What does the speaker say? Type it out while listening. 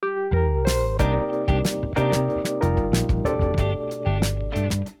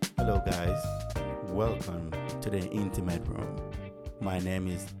Intimate Room. My name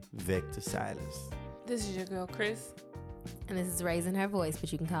is Victor Silas. This is your girl, Chris. And this is Raising Her Voice,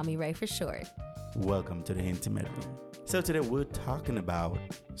 but you can call me Ray for short. Welcome to the Intimate Room. So today we're talking about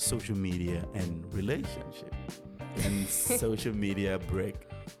social media and relationship. And social media break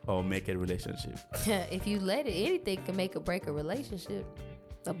or make a relationship. If you let it, anything can make or break a relationship.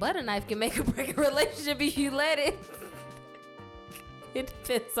 A butter knife can make or break a relationship if you let it. It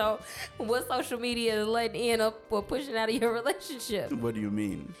depends on what social media is letting in or pushing out of your relationship. What do you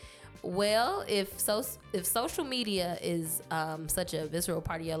mean? Well, if social media is such a visceral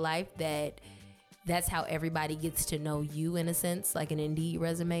part of your life that's how everybody gets to know you in a sense, like an Indeed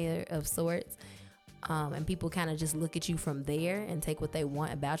resume of sorts, and people kind of just look at you from there and take what they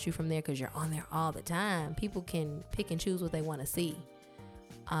want about you from there because you're on there all the time. People can pick and choose what they want to see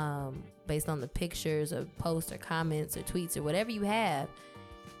based on the pictures or posts or comments or tweets or whatever you have.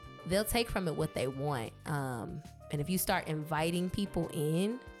 They'll take from it what they want. And if you start inviting people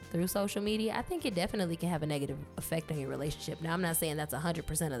in through social media, I think it definitely can have a negative effect on your relationship. Now, I'm not saying that's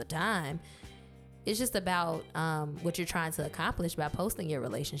 100% of the time. It's just about what you're trying to accomplish by posting your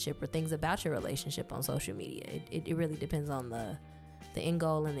relationship or things about your relationship on social media. It really depends on the end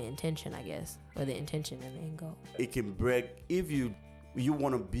goal and the intention, I guess, or the intention and the end goal. It can break if you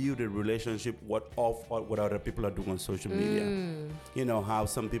want to build a relationship what other people are doing on social media. You know how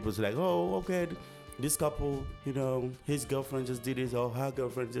some people's like, oh, okay, this couple, you know, his girlfriend just did this or her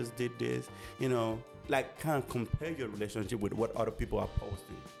girlfriend just did this, you know, like kind of compare your relationship with what other people are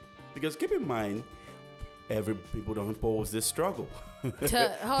posting. Because keep in mind, every people don't post this struggle. Of course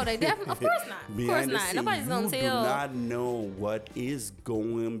not. Of course not. Nobody's gonna tell. You do not know what is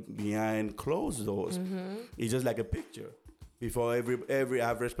going behind closed doors. It's just like a picture. Before every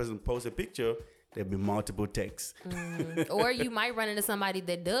average person posts a picture, there'll be multiple texts. Or you might run into somebody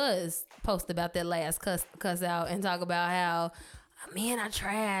that does post about their last cuss out and talk about how men are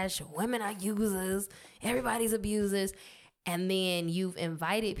trash, women are users, everybody's abusers. And then you've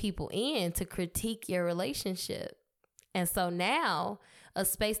invited people in to critique your relationship. And so now a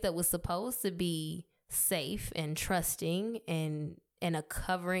space that was supposed to be safe and trusting and a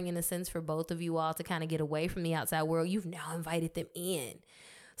covering in a sense for both of you all to kind of get away from the outside world, you've now invited them in.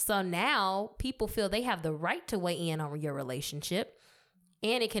 So now people feel they have the right to weigh in on your relationship.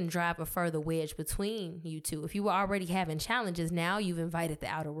 And it can drive a further wedge between you two. If you were already having challenges, now you've invited the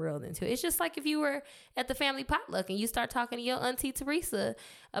outer world into it. It's just like if you were at the family potluck and you start talking to your Auntie Teresa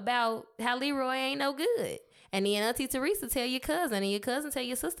about how Leroy ain't no good. And then Auntie Teresa tell your cousin, and your cousin tell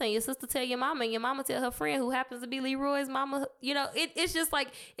your sister, and your sister tell your mama, and your mama tell her friend who happens to be Leroy's mama. You know, it's just like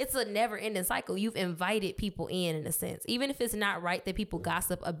it's a never-ending cycle. You've invited people in a sense. Even if it's not right that people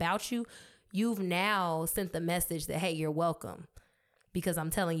gossip about you, you've now sent the message that, hey, you're welcome. Because I'm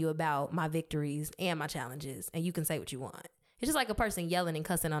telling you about my victories and my challenges, and you can say what you want. It's just like a person yelling and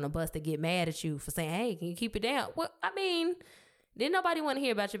cussing on a bus to get mad at you for saying, hey, can you keep it down? Well, I mean, didn't nobody want to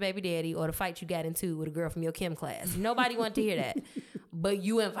hear about your baby daddy or the fight you got into with a girl from your chem class. Nobody wanted to hear that, but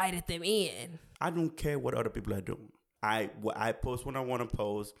you invited them in. I don't care what other people are doing. I post when I want to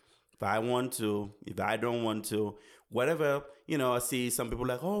post. If I want to, if I don't want to, whatever, you know, I see some people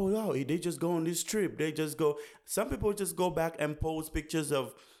like, oh, no, they just go on this trip. They just go. Some people just go back and post pictures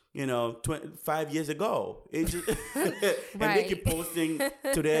of, you know, 5 years ago. It just, and they keep posting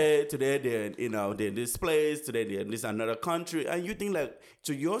today they're, you know, they're in this place, today they're in this another country. And you think like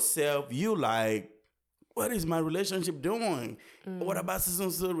to yourself, you like, what is my relationship doing? What about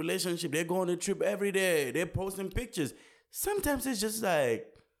so relationship? They go on a trip every day. They're posting pictures. Sometimes it's just like,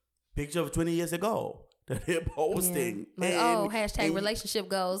 picture of 20 years ago that they're posting. Yeah. Like, hashtag relationship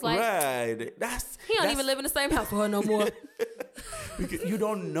goals. Like, right. He don't even live in the same house with her no more. Because you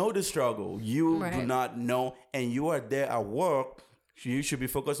don't know the struggle. You do not know. And you are there at work. You should be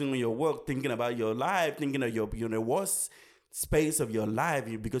focusing on your work, thinking about your life, thinking of your worst space of your life,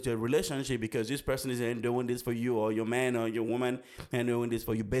 because your relationship, because this person isn't doing this for you, or your man or your woman and doing this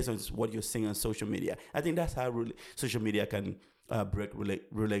for you based on what you're seeing on social media. I think that's how social media can break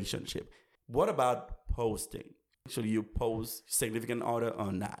relationship. What about posting? Should you post significant other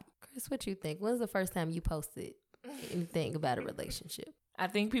or not? Chris, what you think? When's the first time you posted anything about a relationship? I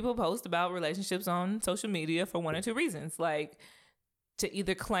think people post about relationships on social media for one or two reasons. Like to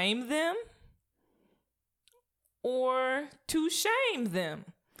either claim them or to shame them.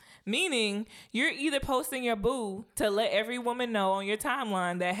 Meaning you're either posting your boo to let every woman know on your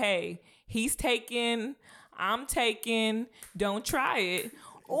timeline that, hey, he's taken, I'm taken, don't try it.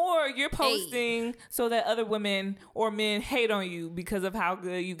 Or you're posting so that other women or men hate on you because of how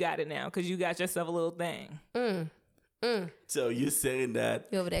good you got it now, because you got yourself a little thing. So you're saying that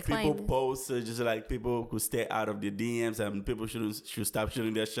You over there people claiming. post just like people who stay out of the DMs and people should stop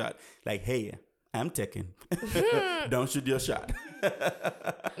shooting their shot. Like, hey, I'm taking. Don't shoot your shot.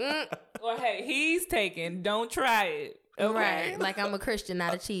 Or hey, he's taken. Don't try it. Okay? Right. Like I'm a Christian,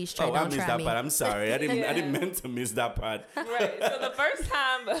 not a cheese tray. Oh, I Don't missed try that me. part. I'm sorry. I didn't Yeah. meant to miss that part. Right. So the first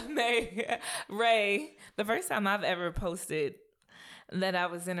time the first time I've ever posted that I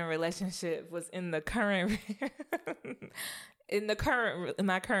was in a relationship was in the current in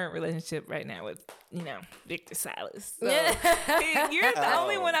my current relationship right now with, Victor Silas. So you're the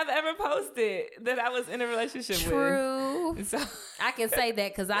only one I've ever posted that I was in a relationship True. with. So I can say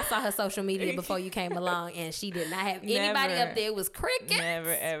that because I saw her social media before you came along, and she did not have anybody Never. up there. It was crickets.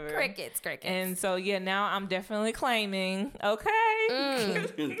 Never, ever. Crickets. And so now I'm definitely claiming. Okay.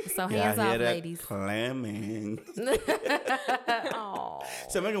 So Yeah, hands I hear off, that ladies. clamming. Aw.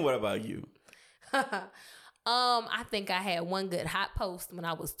 So Megan, what about you? I think I had one good hot post when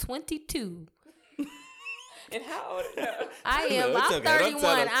I was 22. And how old? I No, am. it's I'm okay. Don't 31.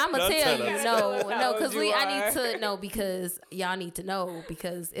 tell us. I'm gonna Don't tell tell you. us. No, How because old you I are. need to know because y'all need to know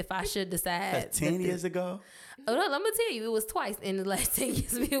because if I should decide. That's 10 years ago. Oh no, let me tell you, it was twice in the last 10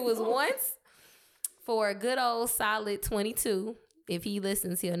 years. It was once for a good old solid 22. If he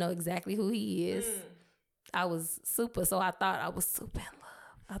listens, he'll know exactly who he is. I was super, so I thought I was super in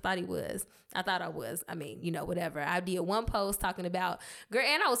love. I thought he was. I thought I was. I mean, whatever. I did one post talking about, girl,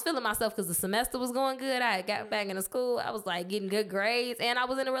 and I was feeling myself because the semester was going good. I had got back into school. I was like getting good grades, and I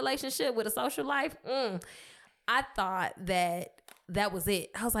was in a relationship with a social life. I thought that was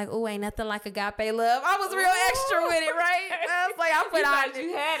it. I was like, oh, ain't nothing like agape love. I was real extra with it, right? I was like, I put on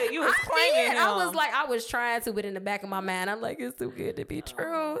You had it. You was I claiming did. him. I was trying to, but in the back of my mind, I'm like, it's too good to be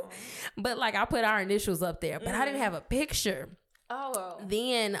true. But like, I put our initials up there, but I didn't have a picture. Oh.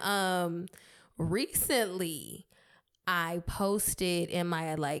 Then, recently, I posted in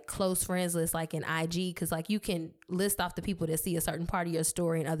my like close friends list, like in IG, because like you can list off the people that see a certain part of your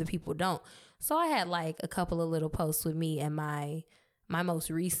story and other people don't. So I had like a couple of little posts with me and my most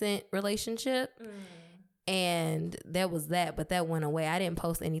recent relationship. And that was that, but that went away. I didn't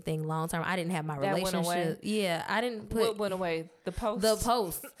post anything long term. I didn't have my That went relationship. away? Yeah, I didn't put What went away? The post. the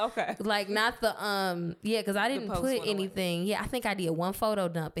post. Okay. Like not the because I didn't post put went away. anything. Yeah, I think I did one photo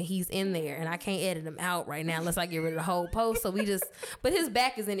dump and he's in there and I can't edit him out right now unless I get rid of the whole post. So we just but his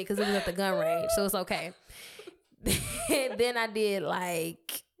back is in it because it was at the gun range, so it's okay. Then I did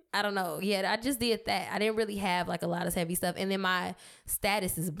like I don't know. Yeah, I just did that. I didn't really have like a lot of heavy stuff. And then my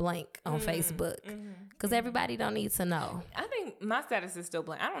status is blank on Facebook because everybody don't need to know. I think my status is still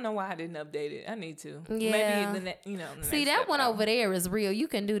blank. I don't know why I didn't update it. I need to. Yeah. Maybe the See, that one over there is real. You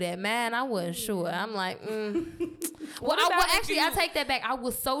can do that. Man, I wasn't sure. I'm like, Well, about if actually, you- I take that back. I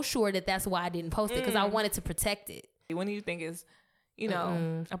was so sure that that's why I didn't post it because I wanted to protect it. When do you think is,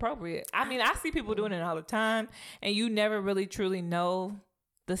 appropriate? I mean, I see people doing it all the time, and you never really truly know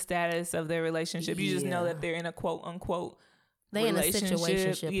the status of their relationship. You just know Yeah. that they're in a quote unquote They in a relationship.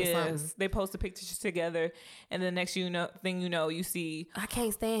 situationship or Yes, something. they post the pictures together, and the next thing you know, you see I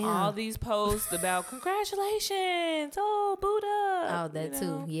can't stand him. all these posts about congratulations, oh Buddha. Oh, that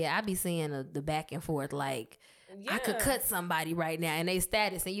too. Yeah, I be seeing the back and forth. Like, I could Yeah. cut somebody right now and they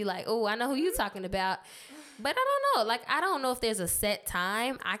status, and you like, oh, I know who you talking about. But I don't know. Like, I don't know if there's a set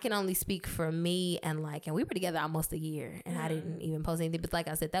time. I can only speak for me and we were together almost a year, and I didn't even post anything. But like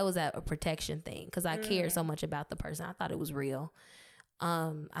I said, that was a protection thing because I cared so much about the person. I thought it was real.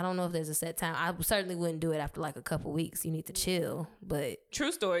 I don't know if there's a set time. I certainly wouldn't do it after like a couple weeks. You need to chill. But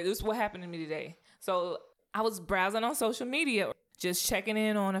True story. This is what happened to me today. So I was browsing on social media, just checking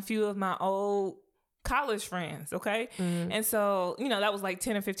in on a few of my old college friends. Okay. And so, that was like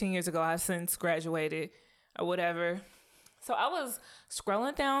 10 or 15 years ago. I've since graduated or whatever. So I was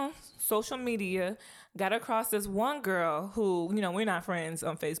scrolling down social media, got across this one girl who, we're not friends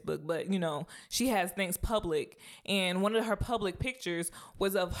on Facebook, but, she has things public. And one of her public pictures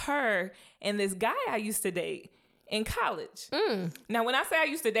was of her and this guy I used to date in college. Now, when I say I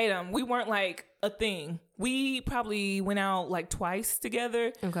used to date him, we weren't like a thing. We probably went out like twice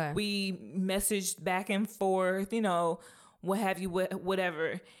together. Okay. We messaged back and forth, what have you,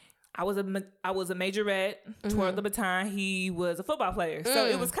 whatever. I was a majorette, twirled the baton. He was a football player, so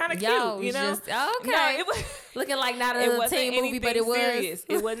it was kind of cute, Yo, you know. just- okay. No, it was looking like not it a wasn't teen movie, but it was. serious.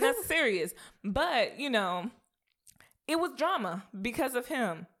 It wasn't that serious, but it was drama because of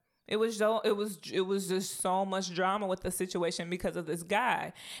him. It was just so much drama with the situation because of this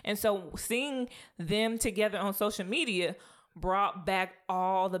guy, and so seeing them together on social media brought back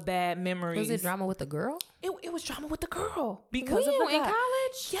all the bad memories. Was it drama with the girl? It was drama with the girl because When? of the In guy. college?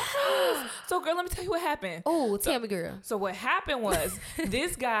 bitch. Yes. So, girl, let me tell you what happened. Oh, tell me, girl. So what happened was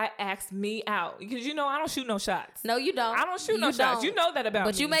this guy asked me out because you know I don't shoot no shots. No, you don't. I don't shoot no shots. You know that about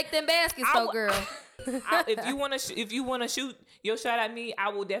me. But you make them baskets, though, girl. If you wanna shoot your shot at me, I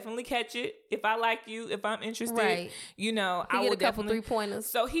will definitely catch it. If I like you, if I'm interested, Right. you know, I get will a couple definitely 3-pointers.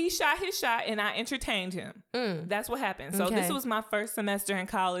 So he shot his shot, and I entertained him. That's what happened. So this Okay. was my first semester in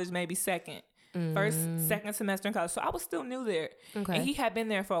college, maybe second semester in college. So I was still new there, Okay. and he had been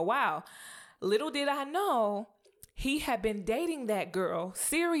there for a while. Little did I know, he had been dating that girl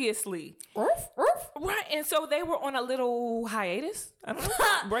seriously. Right, and so they were on a little hiatus. I don't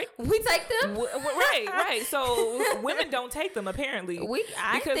know, break. We take them. Right. So women don't take them apparently.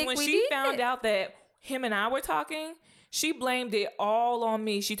 I because think when we she did. found out that him and I were talking, she blamed it all on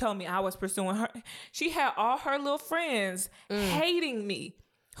me. She told me I was pursuing her. She had all her little friends hating me,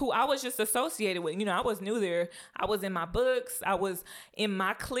 who I was just associated with. You know, I was new there. I was in my books. I was in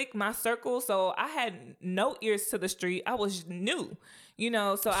my clique, my circle. So I had no ears to the street. I was new. You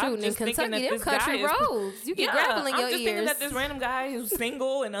know, so I'm Shooting in just thinking Kentucky, that them this guy country is, roads. You get gravel in your I'm just ears. thinking that this random guy who's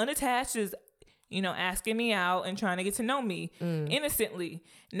single and unattached is, you know, asking me out and trying to get to know me innocently.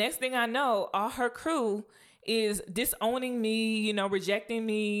 Next thing I know, all her crew is disowning me, you know, rejecting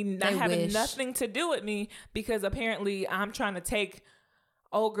me, not having wish. nothing to do with me because apparently I'm trying to take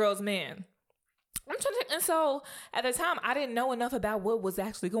old girl's man. And so at the time, I didn't know enough about what was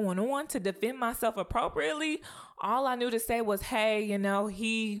actually going on to defend myself appropriately. All I knew to say was, hey, you know,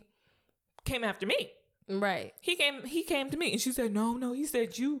 he came after me. Right. He came to me, and she said, no, he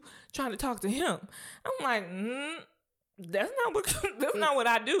said you trying to talk to him. I'm like, that's not what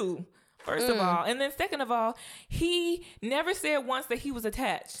I do. First of all, and then second of all, he never said once that he was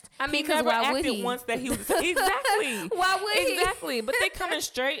attached. I mean, he 'cause never why would acted he? once that he was exactly. Why would he? Exactly, but they coming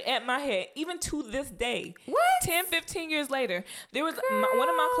straight at my head, even to this day. What? 10, 15 years later, there was one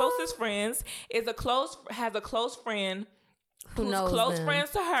of my closest friends has a close friend Who who's knows close them?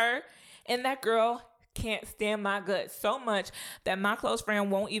 friends to her, and that girl can't stand my guts so much that my close friend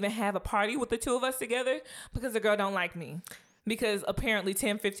won't even have a party with the two of us together because the girl don't like me. Because apparently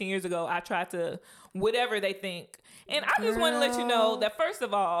 10, 15 years ago, I tried to whatever they think. And I just want to let you know that, first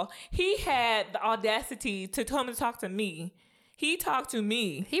of all, he had the audacity to come and talk to me. He talked to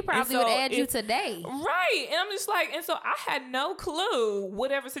me. He probably would add you today. Right. And I'm just like, and so I had no clue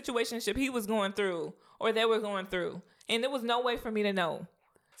whatever situationship he was going through or they were going through. And there was no way for me to know.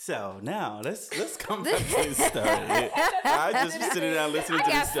 So now let's come back to this story. I just be sitting down listening to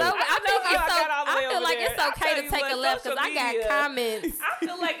this story. I feel like it's okay to take a left because I got comments. I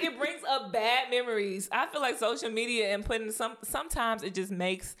feel like it brings up bad memories. I feel like social media and putting sometimes it just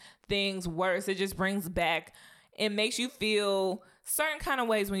makes things worse. It just brings back, it makes you feel certain kind of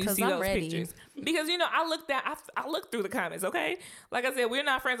ways when you see those pictures. Because, you know, I looked through the comments, okay? Like I said, we're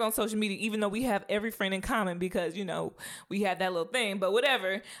not friends on social media, even though we have every friend in common because, you know, we have that little thing. But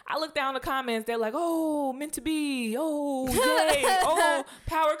whatever. I look down the comments. They're like, oh, meant to be. Oh, yay. Oh,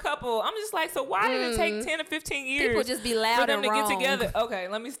 power couple. I'm just like, so why did it take 10 or 15 years People just be loud for them and to wrong. get together? Okay,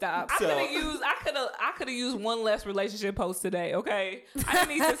 let me stop. So- I could have used one less relationship post today, okay? I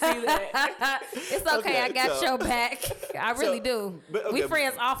need to see that. It's okay. I got your back. I really do. but, We okay.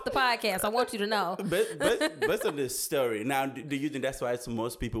 friends off the podcast. I want you to know. But based on this story, now do you think that's why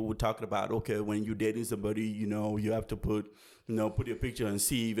most people would talk about? Okay, when you're dating somebody, you know, you have to put your picture and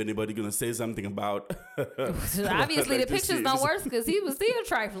see if anybody gonna say something about. Obviously, the pictures don't work because he was still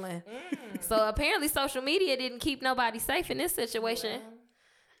trifling. So apparently, social media didn't keep nobody safe in this situation.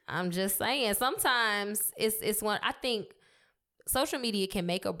 I'm just saying. Sometimes it's one. I think social media can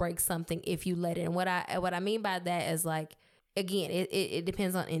make or break something if you let it. And what I mean by that is like, again, it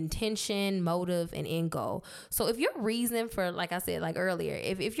depends on intention, motive, and end goal. So if your reason for, like I said, like earlier,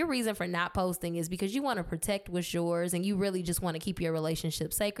 if your reason for not posting is because you want to protect what's yours and you really just want to keep your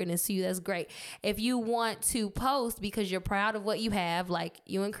relationship sacred and to you, that's great. If you want to post because you're proud of what you have, like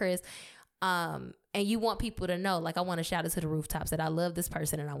you and Chris, and you want people to know, like, I want to shout it to the rooftops that I love this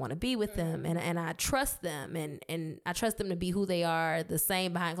person and I want to be with them and I trust them and I trust them to be who they are, the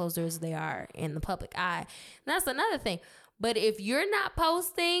same behind closed doors as they are in the public eye. And that's another thing. But if you're not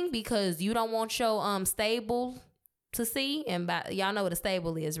posting because you don't want your stable to see, and y'all know what a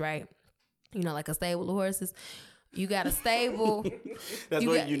stable is, right? You know, like a stable of horses. You got a stable. That's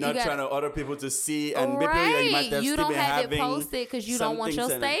why you're not trying to other people to see, and maybe you might have you still don't been have it having posted because you don't want your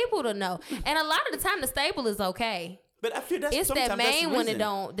stable to know. And a lot of the time, the stable is okay. But I feel that's It's that main one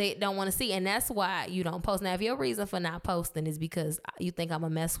that they don't want to see, and that's why you don't post. Now, if your reason for not posting is because you think I'm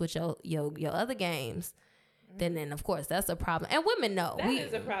gonna mess with your other games, then of course that's a problem. And women know That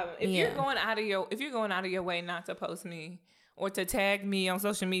is a problem. If you're going out of your way not to post me or to tag me on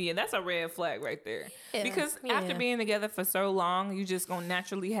social media, that's a red flag right there. Yeah, Because yeah. after being together for so long, you just gonna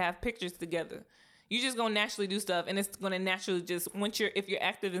naturally have pictures together. You just gonna naturally do stuff, and it's gonna naturally just if you're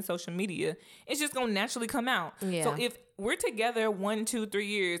active in social media, it's just gonna naturally come out. Yeah. So if we're together 1, 2, 3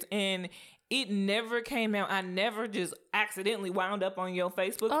 years and it never came out, I never just accidentally wound up on your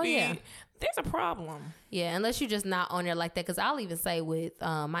Facebook feed. yeah. There's a problem. Yeah, unless you're just not on there like that. Because I'll even say with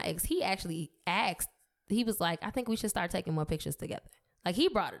my ex, he actually asked, he was like, I think we should start taking more pictures together. Like, he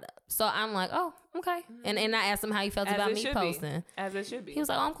brought it up. So I'm like, oh, okay. And I asked him how he felt As about it me should posting. be. As it should be. He was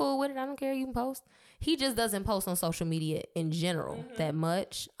like, oh, I'm cool with it. I don't care. You can post. He just doesn't post on social media in general that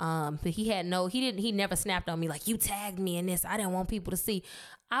much. But he never snapped on me like, you tagged me in this. I didn't want people to see.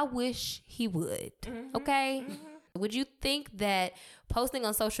 I wish he would. Okay. Would you think that posting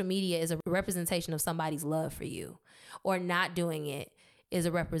on social media is a representation of somebody's love for you, or not doing it is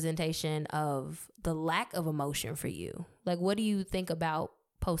a representation of the lack of emotion for you? Like, what do you think about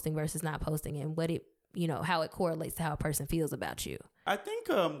posting versus not posting, and what it, how it correlates to how a person feels about you? I think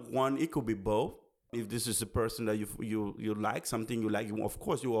one, it could be both. If this is a person that you like, something you like, of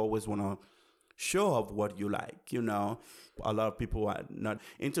course you always want to show off what you like. A lot of people are not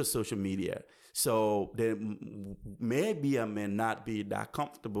into social media, so they maybe I may not be that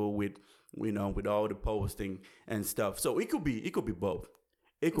comfortable with with all the posting and stuff. So it could be both.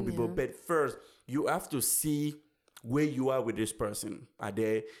 It could be both. But first, you have to see where you are with this person. Are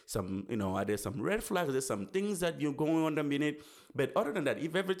there some red flags? There's some things that you're going on the minute. But other than that,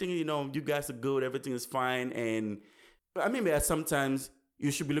 if everything, you guys are good, everything is fine. And I mean, sometimes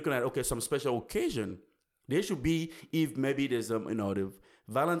you should be looking at, okay, some special occasion. There should be, if maybe there's the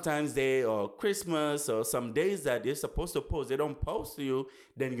Valentine's Day or Christmas or some days that they're supposed to post, they don't post to you,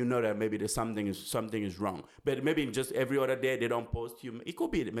 then you know that maybe there's something is wrong. But maybe just every other day they don't post to you. It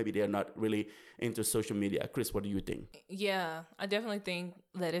could be that maybe they're not really into social media. Chris, what do you think? Yeah, I definitely think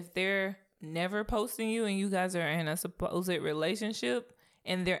that if they're never posting you and you guys are in a supposed relationship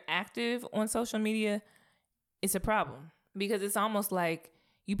and they're active on social media, it's a problem. Because it's almost like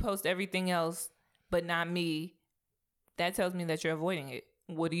you post everything else but not me. That tells me that you're avoiding it.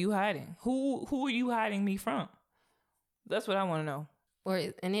 What are you hiding? Who are you hiding me from? That's what I want to know.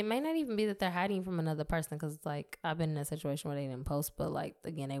 And it may not even be that they're hiding from another person, because it's like, I've been in a situation where they didn't post, but like,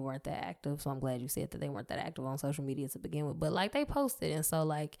 again, they weren't that active. So I'm glad you said that they weren't that active on social media to begin with. But like, they posted, and so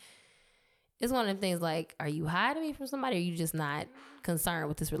like, it's one of the things like, are you hiding me from somebody, or are you just not concerned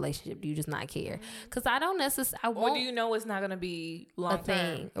with this relationship? Do you just not care? Because I don't necessarily. Or do you know it's not going to be long term?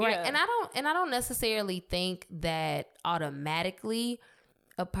 Thing, right? Yeah. And I don't necessarily think that automatically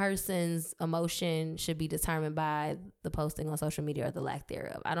a person's emotion should be determined by the posting on social media or the lack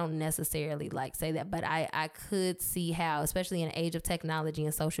thereof. I don't necessarily say that, but I could see how, especially in the age of technology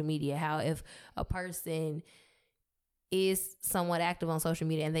and social media, how if a person is somewhat active on social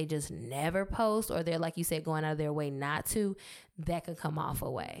media and they just never post, or they're, like you said, going out of their way not to, that could come off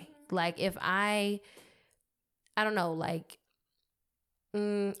a way. Like, if I don't know, like,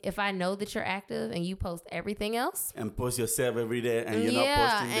 if I know that you're active and you post everything else and post yourself every day, and you're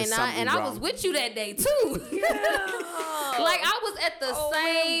not posting, I was with you that day too. Like, I was at the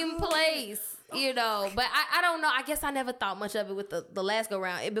same place. But I don't know. I guess I never thought much of it with the last go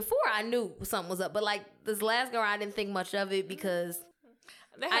round. And before, I knew something was up, but like this last go round, I didn't think much of it because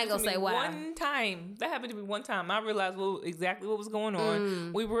I ain't gonna say why. That happened to me one time. I realized exactly what was going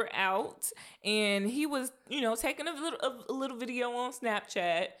on. We were out, and he was, taking a little video on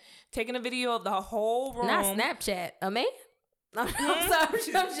Snapchat, taking a video of the whole room. Not Snapchat, a man. I'm sorry.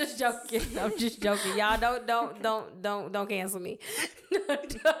 I'm just joking. Y'all don't cancel me.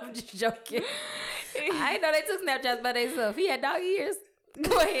 I'm just joking. I didn't know they took Snapchats by themselves. He had dog ears.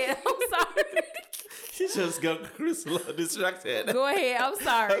 Go ahead. I'm sorry. She just got Chris distracted. Go ahead. I'm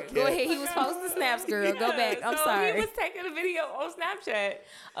sorry. Okay. Go ahead. He was posting snaps, girl. Go back. I'm sorry. He was taking a video on Snapchat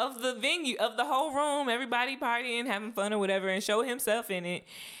of the venue, of the whole room, everybody partying, having fun or whatever, and showed himself in it.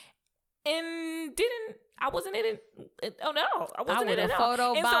 And I wasn't in it. Oh no, I wasn't in it.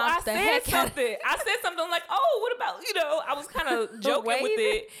 Photo and so I said something. I said something like, "Oh, what about I was kind of joking with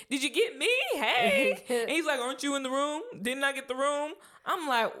it. Did you get me? Hey." And he's like, "Aren't you in the room? Didn't I get the room?" I'm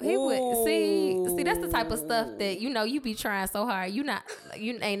like, ooh. See, that's the type of stuff that you be trying so hard. You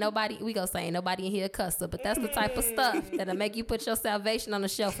ain't nobody. We gonna say ain't nobody in here cusser, but that's the type of stuff that'll make you put your salvation on the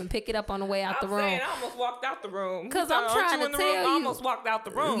shelf and pick it up on the way out the room. I almost walked out the room because I'm trying to tell you. I almost walked out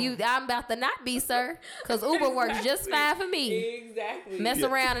the room. I'm about to not be, sir, because Uber works just fine for me. Exactly. Mess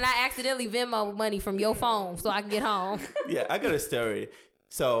around and I accidentally Venmo money from your phone so I can get home. Yeah, I got a story.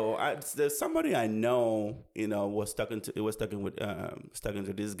 So there's somebody I know, was stuck into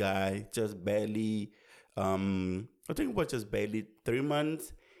this guy just barely. I think it was just barely 3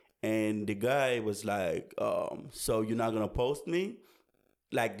 months. And the guy was like, so you're not going to post me?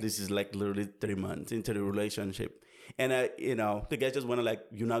 Like, this is like literally 3 months into the relationship. And, the guy just went like,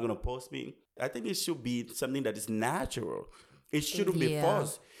 you're not going to post me? I think it should be something that is natural. It shouldn't be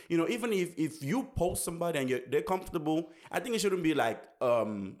forced. Even if you post somebody and they're comfortable, I think it shouldn't be like,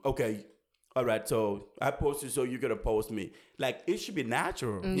 okay, all right, so I post you, so you're going to post me. Like, it should be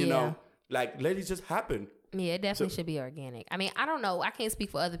natural, you know? Like, let it just happen. Yeah, it definitely should be organic. I mean, I don't know. I can't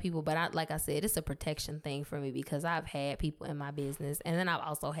speak for other people, but like I said, it's a protection thing for me because I've had people in my business, and then I've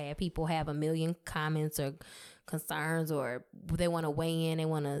also had people have a million comments or concerns, or they want to weigh in, they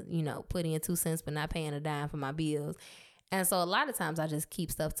want to, put in 2 cents, but not paying a dime for my bills. And so a lot of times I just keep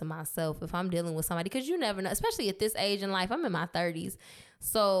stuff to myself if I'm dealing with somebody, because you never know, especially at this age in life. I'm in my 30s.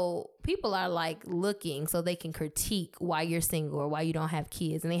 So people are like looking so they can critique why you're single or why you don't have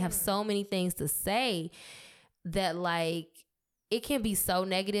kids. And they have so many things to say that like it can be so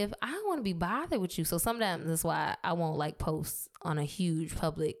negative. I don't want to be bothered with you. So sometimes that's why I won't like post on a huge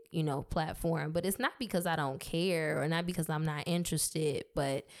public, platform. But it's not because I don't care or not because I'm not interested,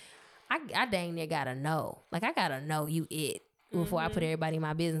 but I dang near gotta know. Like, I gotta know you it before I put everybody in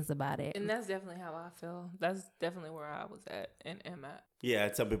my business about it. And that's definitely how I feel. That's definitely where I was at and am at.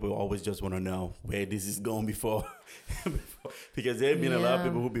 Yeah, some people always just want to know where this is going before. Because there have been a lot of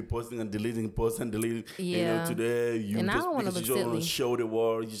people who be posting and deleting posts and deleting. Today you and just, I don't want to look silly. Show the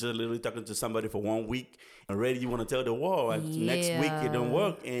world. You're just literally talking to somebody for 1 week. Already you want to tell the world. Next week it don't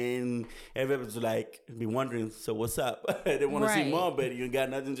work. And everybody's like, be wondering, so what's up? They want to see more, but you got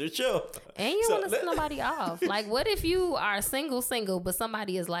nothing to show. And you want to send nobody off. Like, what if you are single, but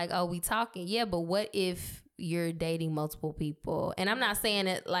somebody is like, oh, we talking? Yeah, but what if you're dating multiple people? And I'm not saying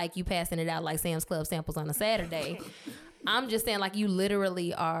it like you passing it out like Sam's Club samples on a Saturday. I'm just saying, like, you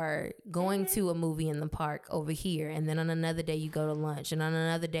literally are going to a movie in the park over here, and then on another day you go to lunch, and on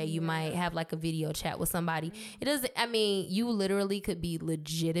another day you might have like a video chat with somebody. It doesn't, I mean, you literally could be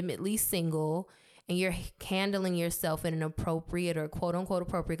legitimately single and you're handling yourself in an appropriate or quote unquote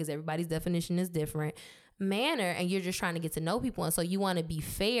appropriate, because everybody's definition is different, manner, and you're just trying to get to know people. And so you want to be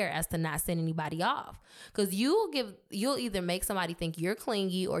fair as to not send anybody off, because you'll either make somebody think you're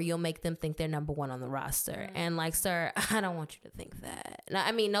clingy or you'll make them think they're number one on the roster. And like, sir, I don't want you to think that. No,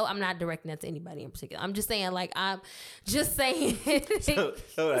 I mean, no, I'm not directing that to anybody in particular. I'm just saying, like, I'm just saying send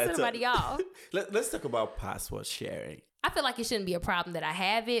somebody off. Let's talk about password sharing. I feel like it shouldn't be a problem that I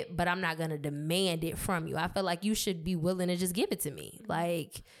have it, but I'm not going to demand it from you. I feel like you should be willing to just give it to me.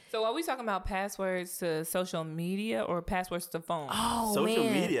 Like, so are we talking about passwords to social media or passwords to phone? Oh, social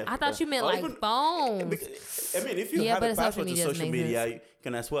man. media. I thought you meant like phones. I mean, if you have a password to social media, you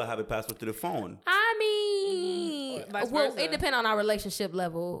can as well have a password to the phone. I mean, well, it depends on our relationship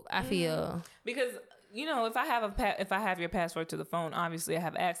level, I feel. Because, you know, if I have your password to the phone, obviously I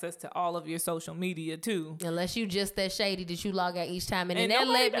have access to all of your social media too. Unless you just that shady that you log out each time, and then that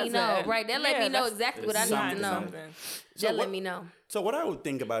let me know, right? That let me know exactly what I need to know. That let me know. So what I would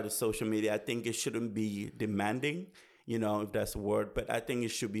think about the social media, I think it shouldn't be demanding, you know, if that's a word, but I think it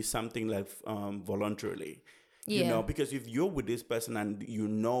should be something like voluntarily, you know, because if you're with this person and you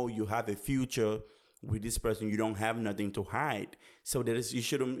know you have a future with this person, you don't have nothing to hide. So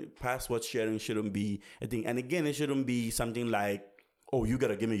password sharing shouldn't be a thing. And again, it shouldn't be something like, oh, you got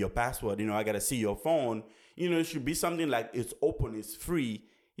to give me your password. You know, I got to see your phone. You know, it should be something like it's open, it's free.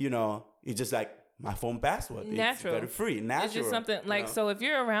 You know, it's just like my phone password. Natural. It's very free, natural. It's just something like, so if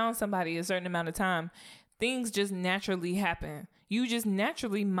you're around somebody a certain amount of time, things just naturally happen. You just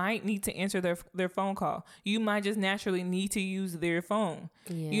naturally might need to answer their phone call. You might just naturally need to use their phone,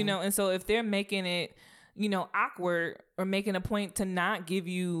 you know? And so if they're making it, you know, awkward or making a point to not give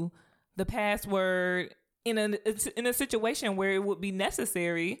you the password in a situation where it would be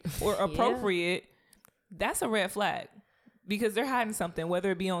necessary or appropriate, that's a red flag. Because they're hiding something,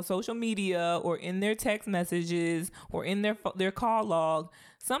 whether it be on social media or in their text messages or in their call log.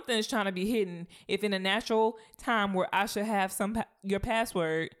 Something is trying to be hidden. If in a natural time where I should have your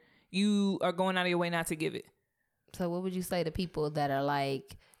password, you are going out of your way not to give it. So what would you say to people that are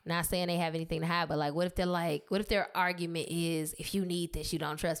like, not saying they have anything to hide, but like, what if their argument is, if you need this, you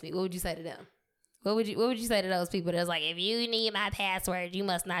don't trust me? What would you say to them? What would you say to those people that's like, if you need my password, you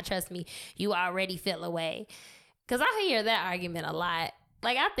must not trust me. You already feel away. Because I hear that argument a lot.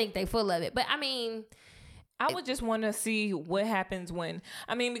 Like, I think they full of it. But, I mean, I would just want to see what happens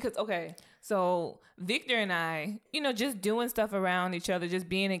because, okay, so Victor and I, you know, just doing stuff around each other, just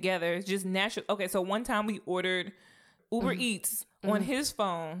being together, it's just natural. Okay, so one time we ordered Uber Eats on his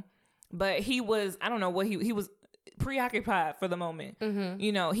phone, but he was, I don't know what he was preoccupied for the moment.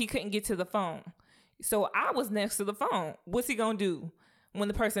 You know, he couldn't get to the phone. So I was next to the phone. What's he gonna do when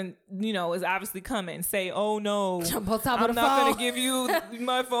the person, is obviously coming? Say, oh no, Jump on top of I'm the not phone. gonna give you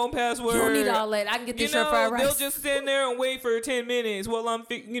my phone password. You don't need all that. I can get this shirt fried rice. They'll just stand there and wait for 10 minutes while I'm,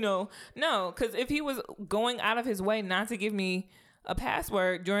 no. Because if he was going out of his way not to give me a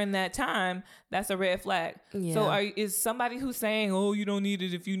password during that time, that's a red flag. Yeah. So is somebody who's saying, oh, you don't need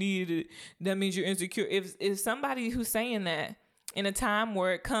it if you need it, that means you're insecure. If somebody who's saying that in a time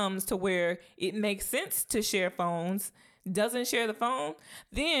where it comes to where it makes sense to share phones, doesn't share the phone,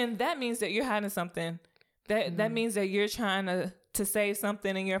 then that means that you're hiding something. That means that you're trying to save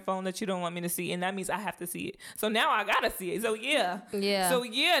something in your phone that you don't want me to see, and that means I have to see it. So now I gotta see it. So yeah. So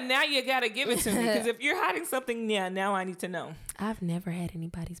now you gotta give it to me, because if you're hiding something, now I need to know. I've never had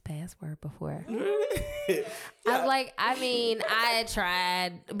anybody's password before. I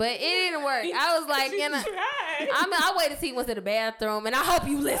tried, but it didn't work. I was like, I waited till he went to the bathroom, and I hope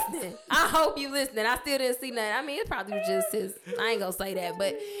you listening. I still didn't see nothing. I mean, it probably was just his. I ain't gonna say that,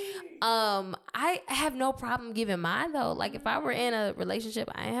 but I have no problem giving mine though. Like if I were in a relationship,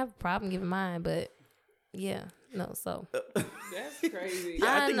 I ain't have a problem giving mine, but yeah. No, so that's crazy.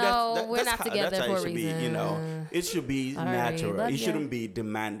 I think know we're not together for a reason. It should be natural. It shouldn't be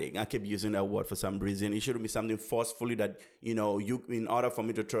demanding. I keep using that word for some reason. It shouldn't be something forcefully that you. In order for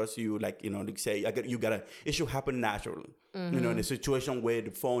me to trust you, like say, you gotta. It should happen naturally. In a situation where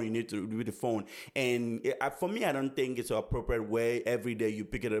the phone, you need to do the phone, and for me, I don't think it's an appropriate way. Every day you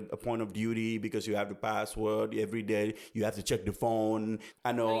pick it a point of duty because you have the password. Every day you have to check the phone.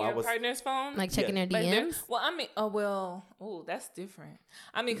 I know on your partner's phone, like checking their DMs. That's different.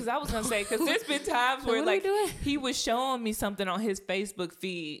 I mean, because I was gonna say, because there's been times where like he was showing me something on his Facebook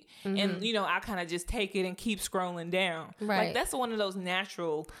feed, and I kind of just take it and keep scrolling down. Right, like that's one of those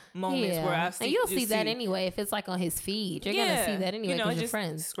natural moments where I see. And you'll see that anyway if it's like on his feed. You're gonna see that anyway because you're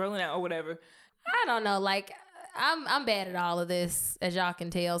friends. Scrolling out or whatever. I don't know. Like I'm bad at all of this, as y'all can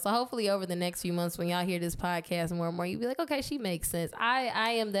tell. So hopefully over the next few months when y'all hear this podcast more and more, you'll be like, okay, she makes sense.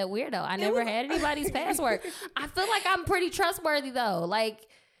 I am that weirdo. I never had anybody's password. I feel like I'm pretty trustworthy though. Like,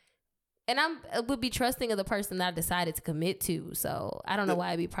 and I would be trusting of the person that I decided to commit to. So I don't know why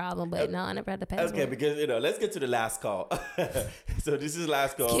it'd be a problem, but no, I never had the password. Okay, because let's get to the last call. So this is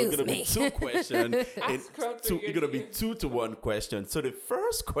last call. It's gonna be 2 questions. It's gonna be 2-to-1 question. So the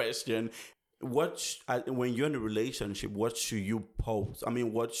first question: when you're in a relationship, what should you post? I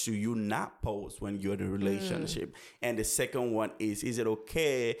mean, what should you not post when you're in a relationship? And the second one is it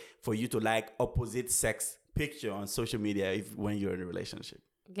okay for you to like opposite sex picture on social media when you're in a relationship?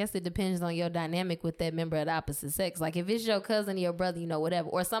 I guess it depends on your dynamic with that member of the opposite sex. Like if it's your cousin or your brother, whatever,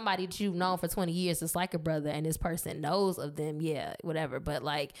 or somebody that you've known for 20 years, it's like a brother and this person knows of them, yeah, whatever. But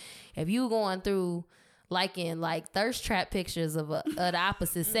like if you going through liking like thirst trap pictures of the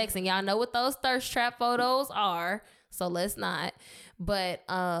opposite sex, and y'all know what those thirst trap photos are, so let's not. But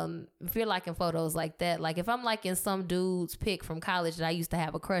if you're liking photos like that, like if I'm liking some dude's pic from college that I used to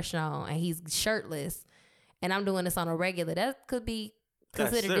have a crush on and he's shirtless and I'm doing this on a regular, that could be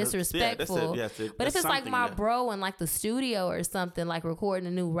considered disrespectful. But if it's like my bro in like the studio or something, like recording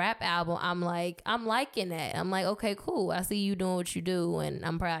a new rap album, I'm liking that. I'm like, okay, cool. I see you doing what you do and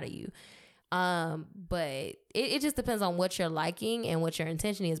I'm proud of you. But it just depends on what you're liking and what your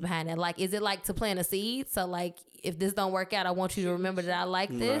intention is behind it. Like, is it like to plant a seed? So like, if this don't work out, I want you to remember that I like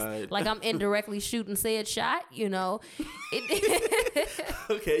this. Right. Like I'm indirectly shooting said shot,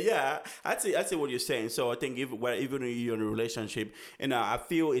 Okay, yeah, I see what you're saying. So I think even if you're in a relationship, I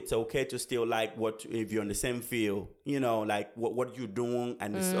feel it's okay to still like if you're in the same field, like what you're doing,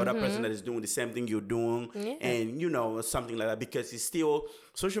 and this other person that is doing the same thing you're doing, and something like that, because it's still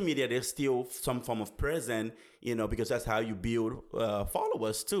social media. There's still some form of present, because that's how you build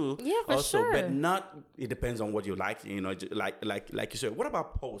followers too. Yeah, for sure. But not. It depends on what you like. Like you said. What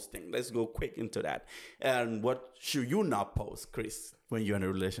about posting? Let's go quick into that. And what should you not post, Chris, when you're in a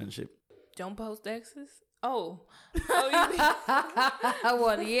relationship? Don't post exes. Oh,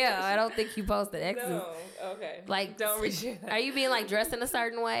 well, yeah. I don't think you posted exes. No, okay. Like, don't reshare that. Are you being like dressed in a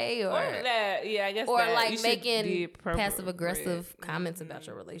certain way, or that? Yeah, I guess. Or that. like making passive aggressive comments about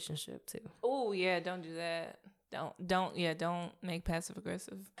your relationship too. Oh yeah, don't do that. Don't make passive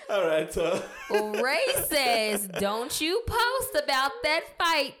aggressive. All right, so Ray says, don't you post about that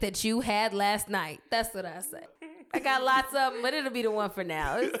fight that you had last night. That's what I say. I got lots of them, but it'll be the one for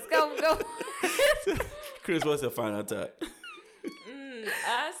now. Let's go. Chris, what's your final thought?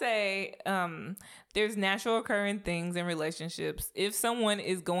 I say there's natural occurring things in relationships. If someone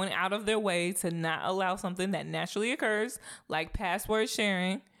is going out of their way to not allow something that naturally occurs, like password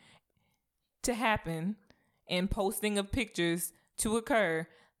sharing, to happen and posting of pictures to occur,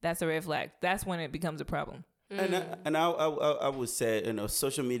 that's a red flag. That's when it becomes a problem. And I would say,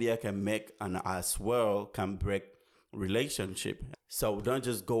 social media can make and as well can break relationship. So don't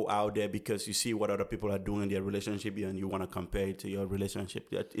just go out there because you see what other people are doing in their relationship and you want to compare it to your relationship.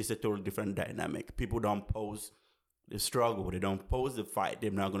 It's a totally different dynamic. People don't post the struggle. They don't post the fight.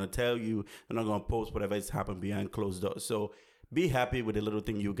 They're not going to tell you. They're not going to post whatever is happening behind closed doors. So be happy with the little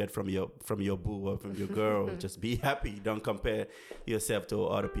thing you get from your boo or from your girl. Just be happy. Don't compare yourself to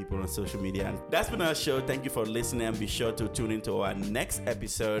other people on social media. And that's been our show. Thank you for listening. Be sure to tune into our next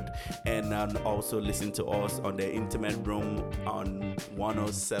episode and also listen to us on the Intimate Room on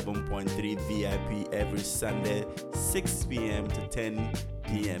 107.3 VIP every Sunday, 6 p.m. to 10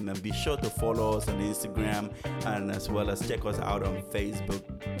 p.m. And be sure to follow us on Instagram and as well as check us out on Facebook.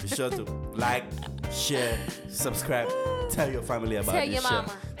 Be sure to like, share, subscribe. Tell your family about this show.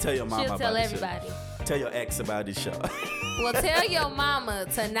 Tell your mama She'll about tell this everybody. show. Tell your ex about this show. Well, tell your mama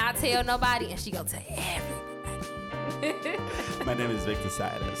to not tell nobody, and she gonna tell everybody. My name is Victor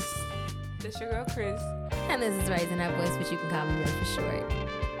Silas. This your girl, Chris. And this is Raising That Voice, but you can call me Red for short.